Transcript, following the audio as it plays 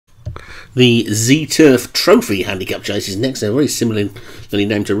The ZEturf Trophy Handicap Chase is next. They're very similarly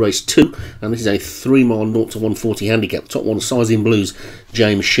named to Race 2, and this is a 3 mile 0 to 140 handicap. Top one, Size in Blues,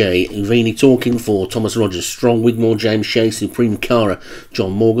 James Shea. Uvini Talking for Thomas Rogers. Strong Wigmore, James Shea. Supreme Cara,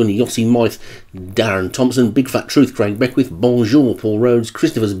 John Morgan. Yossi Mythe, Darren Thompson. Big Fat Truth, Craig Beckwith. Bonjour, Paul Rhodes.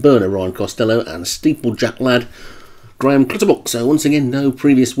 Christopher's Burner, Ryan Costello. And Steeplejack Lad, Graham Clutterbuck. So once again, no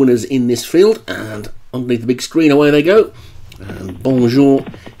previous winners in this field, and underneath the big screen, away they go. And Bonjour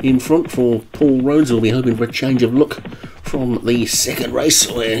in front for Paul Rhodes. We'll be hoping for a change of luck from the second race,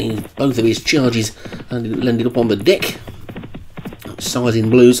 where both of his charges ended up on the deck. Size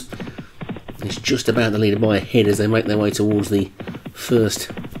in Blues is just about the leader by a head as they make their way towards the first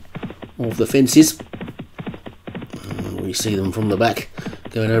of the fences. And we see them from the back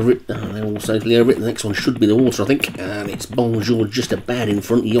going over it. They're all safely over it. The next one should be the water, I think, and it's Bonjour just about in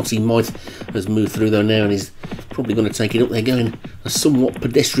front. Yossi Mythe has moved through though now and is probably going to take it up. They're going a somewhat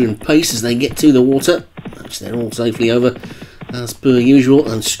pedestrian pace as they get to the water, which they're all safely over as per usual.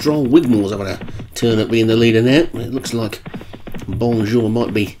 And Stroll Wigmore's having a turn at being the leader now. It looks like Bonjour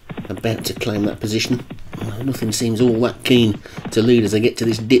might be about to claim that position. Nothing seems all that keen to lead as they get to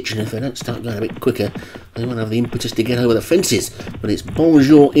this ditch, and if they don't start going a bit quicker, they won't have the impetus to get over the fences. But it's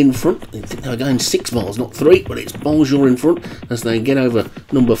Bonjour in front. I think they were going 6 miles, not 3, but it's Bonjour in front as they get over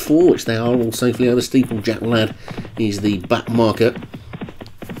number 4, which they are all safely over. Steeplejack Lad is the back marker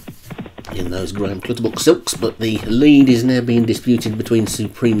in those Graham Clutterbuck silks, but the lead is now being disputed between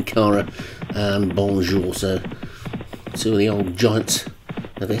Supreme Cara and Bonjour. So two of the old giants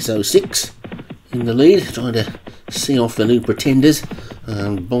of SO6 in the lead, trying to see off the new pretenders,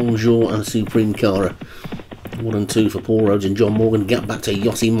 and Bonjour and Supreme Cara. 1 and 2 for Paul Rhodes and John Morgan. Gap back to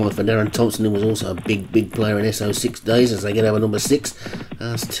Yossi Mythe for Darren Thompson, who was also a big player in SO6 days, as they get over number 6.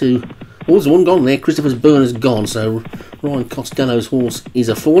 As to, there's one gone there. Christopher's Burner's gone, so Ryan Costello's horse is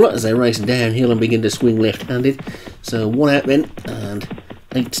a faller as they race downhill and begin to swing left-handed. So 1 out then, and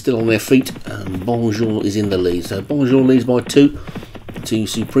 8 still on their feet, and Bonjour is in the lead. So Bonjour leads by 2 to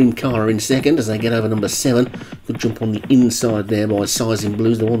Supreme Cara in second as they get over number 7. Good jump on the inside there by Size in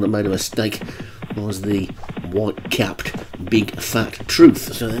Blues. The one that made a mistake was the white-capped Big Fat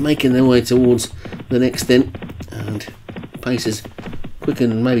Truth. So they're making their way towards the next then, and pace is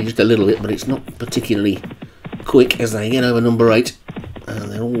quickened maybe just a little bit, but it's not particularly quick as they get over number 8,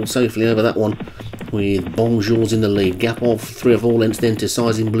 and they're all safely over that one, with Bonjour's in the lead. Gap of 3 or 4 lengths then to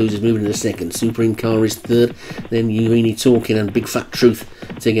Size in Blues is moving into second. Supreme Cara is third. Then Uvini Talking and Big Fat Truth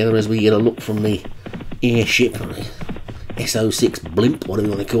together as we get a look from the airship, SO6 blimp, whatever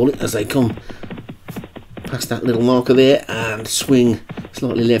you want to call it, as they come past that little marker there and swing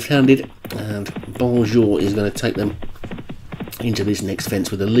slightly left-handed. And Bonjour is going to take them into this next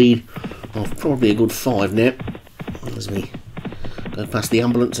fence with a lead of probably a good 5 now, as we go past the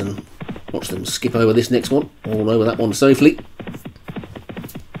ambulance and watch them skip over this next one, all over that one safely.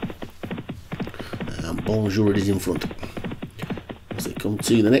 And Bonjour is in front. As they come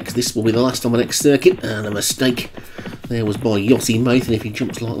to the next, this will be the last on the next circuit, and a mistake there was by Yossi Mythe, and if he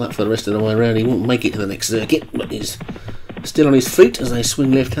jumps like that for the rest of the way around, he won't make it to the next circuit, but he's still on his feet as they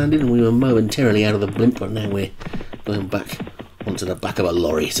swing left-handed, and we were momentarily out of the blimp, but now we're going back onto the back of a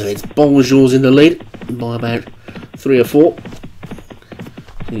lorry. So it's Bonjour's in the lead by about 3 or 4.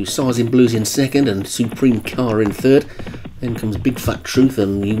 Size in Blues in second and Supreme Cara in third. Then comes Big Fat Truth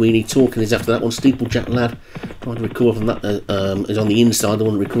and Uvini Talking is after that one. Steeplejack Lad trying to recover from that is on the inside. The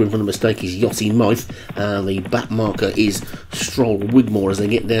one recovering from the mistake is Yossi Mythe, and the back marker is Stroll Wigmore as they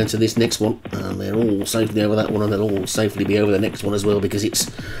get down to this next one, and they're all safely over that one, and they'll all safely be over the next one as well, because it's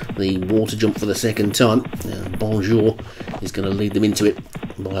the water jump for the second time. Bonjour is going to lead them into it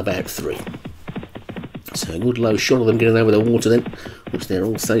by about 3. So a good low shot of them getting over the water then, which they're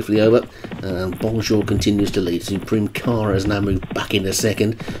all safely over. Bonjour continues to lead. Supreme Cara has now moved back into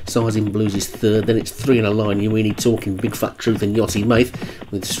second. Size in Blues is third. Then it's 3 in a line. Uvini Talking, Big Fat Truth and Yossi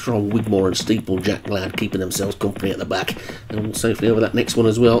Mythe, with Strong Wigmore and Steeplejack Lad keeping themselves company at the back. They're all safely over that next one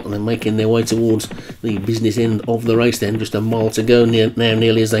as well, and they're making their way towards the business end of the race then. Just a mile to go now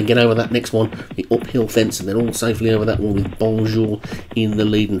nearly as they get over that next one, the uphill fence, and they're all safely over that one with Bonjour in the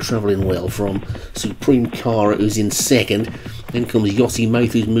lead and travelling well from Supreme Cara, who's in second. Then comes Yossi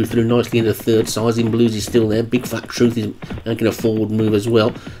Mythe, who's moved through nicely into third. Size in Blues is still there. Big Fat Truth is making a forward move as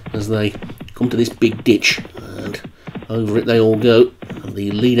well as they come to this big ditch, and over it they all go. And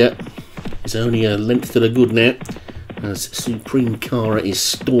the leader is only a length to the good now, as Supreme Cara is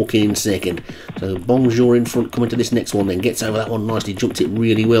stalking in second. So Bonjour in front, coming to this next one, then gets over that one nicely, jumped it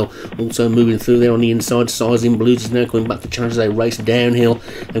really well. Also moving through there on the inside, Size in Blues is now coming back to challenge as they race downhill.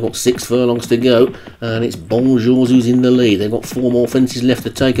 They've got 6 furlongs to go, and it's Bonjour who's in the lead. They've got 4 more fences left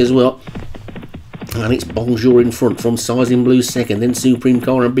to take as well. And it's Bonjour in front from Sizing Blue second, then Supreme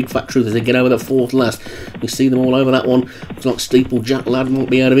Car and Big Fat Truth as they get over the fourth last. We see them all over that one. Looks like Steeple Jack Ladd might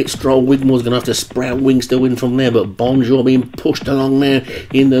be out of it. Stroll Wigmore's going to have to sprout wings to win from there, but Bonjour being pushed along there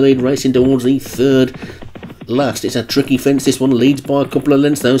in the lead, racing towards the third last. It's a tricky fence. This one leads by a couple of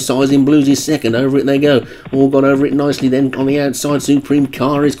lengths though. Sizing Blues is second. Over it they go. All got over it nicely. Then on the outside, Supreme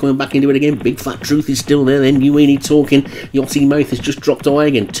Car is coming back into it again. Big Fat Truth is still there. Then Uini talking. Yachty Mouth has just dropped away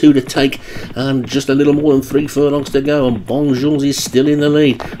again. 2 to take and just a little more than 3 furlongs to go. And Bonjours is still in the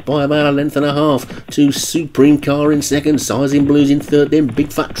lead by about a length and a half to Supreme Car in second. Sizing Blues in third. Then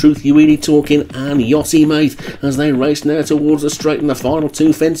Big Fat Truth, Uini talking and Yachty Mouth as they race now towards the straight and the final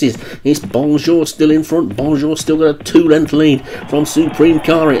 2 fences. It's Bonjour still in front. Bonjour still got a 2-length lead from Supreme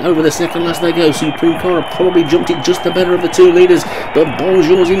Car. Over the second last they go. Supreme Car probably jumped it just the better of the 2 leaders, but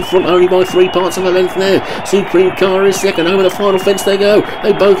Bonjour's in front only by 3 parts of a length now. Supreme Car is second. Over the final fence they go.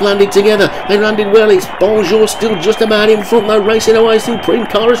 They both landed together. They landed well. It's Bonjour still just about in front though, racing away. Supreme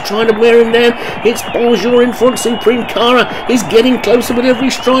Car is trying to wear him down. It's Bonjour in front. Supreme Car is getting closer with every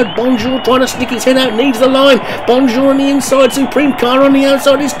stride. Bonjour trying to stick his head out, needs the line. Bonjour on the inside, Supreme Car on the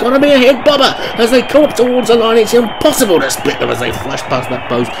outside. It's got to be a head bobber as they come up towards the line. It's impossible to split them as they flash past that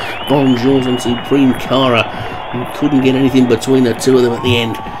post. Bonjours and Supreme Cara couldn't get anything between the 2 of them at the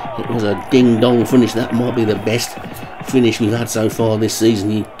end. It was a ding-dong finish. That might be the best finish we've had so far this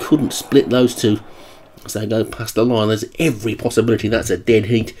season. You couldn't split those 2 as they go past the line. There's every possibility that's a dead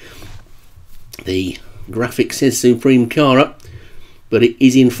heat. The graphic says Supreme Cara, but it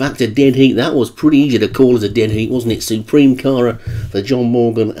is in fact a dead heat. That was pretty easy to call as a dead heat, wasn't it? Supreme Cara for John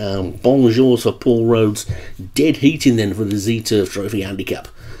Morgan and Bonjours for Paul Rhodes. Dead heating then for the ZEturf Trophy Handicap.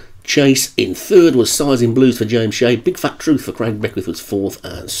 Chase in third was Sizing Blues for James Shea. Big Fat Truth for Craig Beckwith was fourth,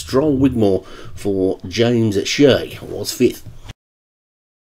 and Stroll Wigmore for James Shea was fifth.